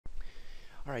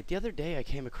Alright, the other day I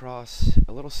came across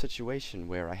a little situation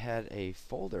where I had a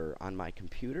folder on my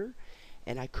computer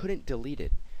and I couldn't delete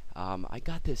it. I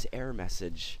got this error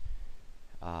message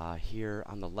here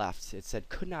on the left. It said,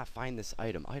 could not find this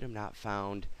item, item not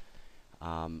found.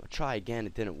 Try again,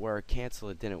 it didn't work. Cancel,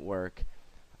 it didn't work.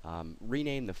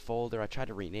 Rename the folder, I tried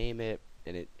to rename it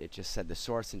and it just said the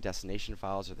source and destination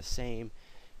files are the same.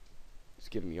 It's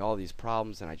giving me all these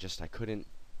problems and I couldn't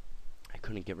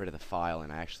get rid of the file,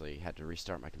 and I actually had to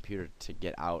restart my computer to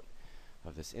get out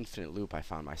of this infinite loop I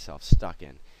found myself stuck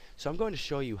in. So I'm going to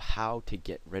show you how to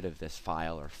get rid of this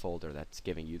file or folder that's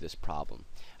giving you this problem.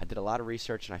 I did a lot of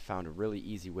research and I found a really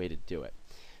easy way to do it.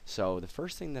 So the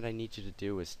first thing that I need you to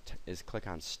do is click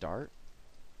on Start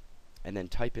and then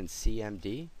type in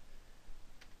CMD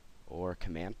or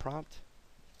command prompt.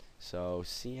 So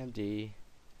CMD,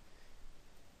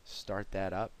 start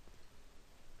that up.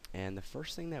 And the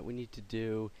first thing that we need to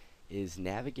do is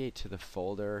navigate to the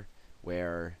folder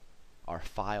where our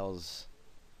files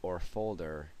or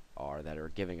folder are that are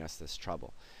giving us this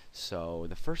trouble. So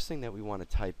the first thing that we want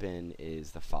to type in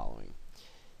is the following: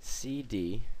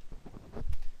 cd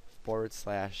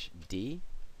 /d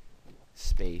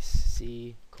space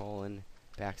c :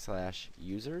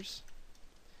 /users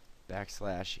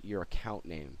 / your account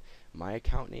name. My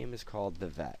account name is called the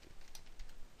vet.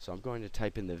 So I'm going to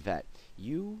type in the vet.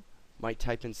 You might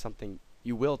type in something,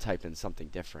 you will type in something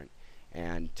different.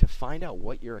 And to find out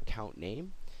what your account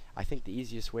name, I think the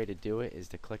easiest way to do it is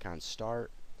to click on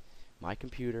Start, My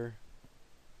Computer,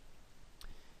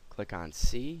 click on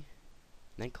C,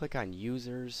 then click on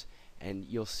Users, and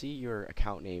you'll see your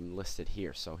account name listed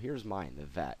here. So here's mine, the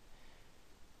vet.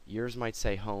 Yours might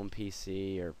say Home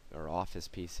PC or Office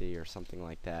PC or something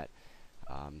like that.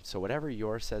 So whatever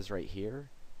yours says right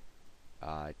here,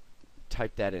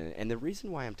 type that in. And the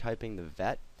reason why I'm typing the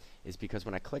vet is because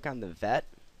when I click on the vet,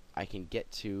 I can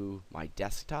get to my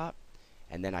desktop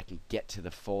and then I can get to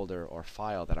the folder or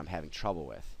file that I'm having trouble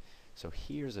with. So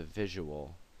here's a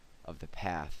visual of the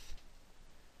path.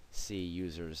 C,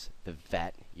 users, the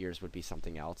vet, yours would be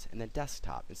something else, and then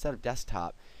desktop. Instead of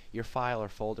desktop, your file or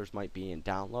folders might be in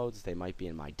downloads, they might be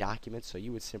in my documents, so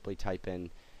you would simply type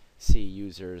in C,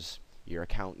 users, your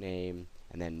account name,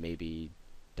 and then maybe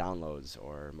downloads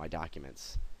or my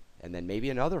documents, and then maybe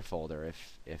another folder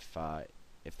if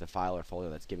the file or folder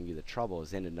that's giving you the trouble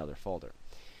is in another folder.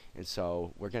 And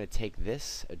so we're going to take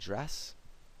this address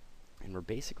and we're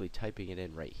basically typing it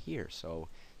in right here. So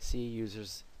C,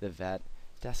 users, the vet,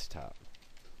 desktop.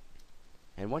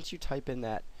 And once you type in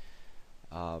that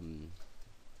that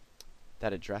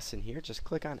address in here, just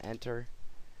click on enter,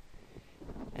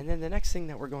 and then the next thing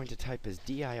that we're going to type is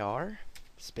dir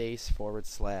space /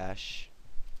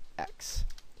 X,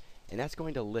 and that's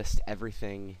going to list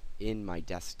everything in my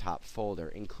desktop folder,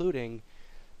 including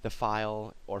the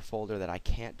file or folder that I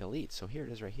can't delete. So here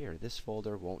it is right here, this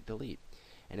folder won't delete,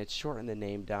 and it's shortened the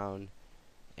name down.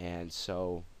 And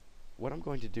so what I'm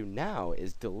going to do now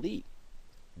is delete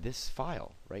this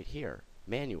file right here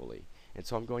manually, and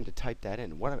so I'm going to type that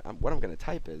in. What I'm going to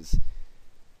type is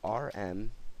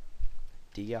rmdir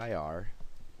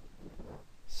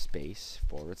space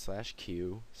 /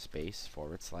 q space /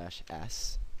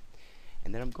 s,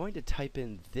 and then I'm going to type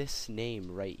in this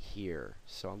name right here.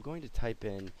 So I'm going to type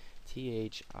in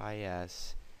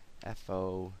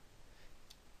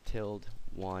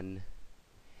THISFO_1,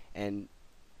 and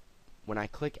when I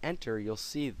click enter, you'll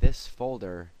see this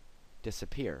folder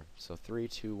disappear. So 3,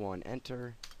 2, 1,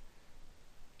 enter,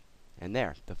 and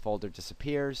there, the folder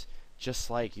disappears, just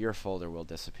like your folder will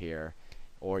disappear,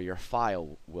 or your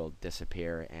file will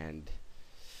disappear, and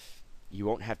you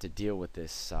won't have to deal with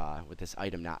this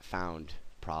item not found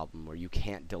problem where you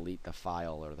can't delete the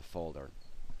file or the folder.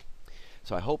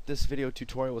 So I hope this video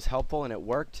tutorial was helpful and it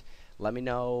worked. Let me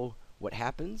know what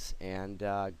happens, and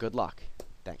good luck.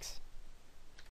 Thanks.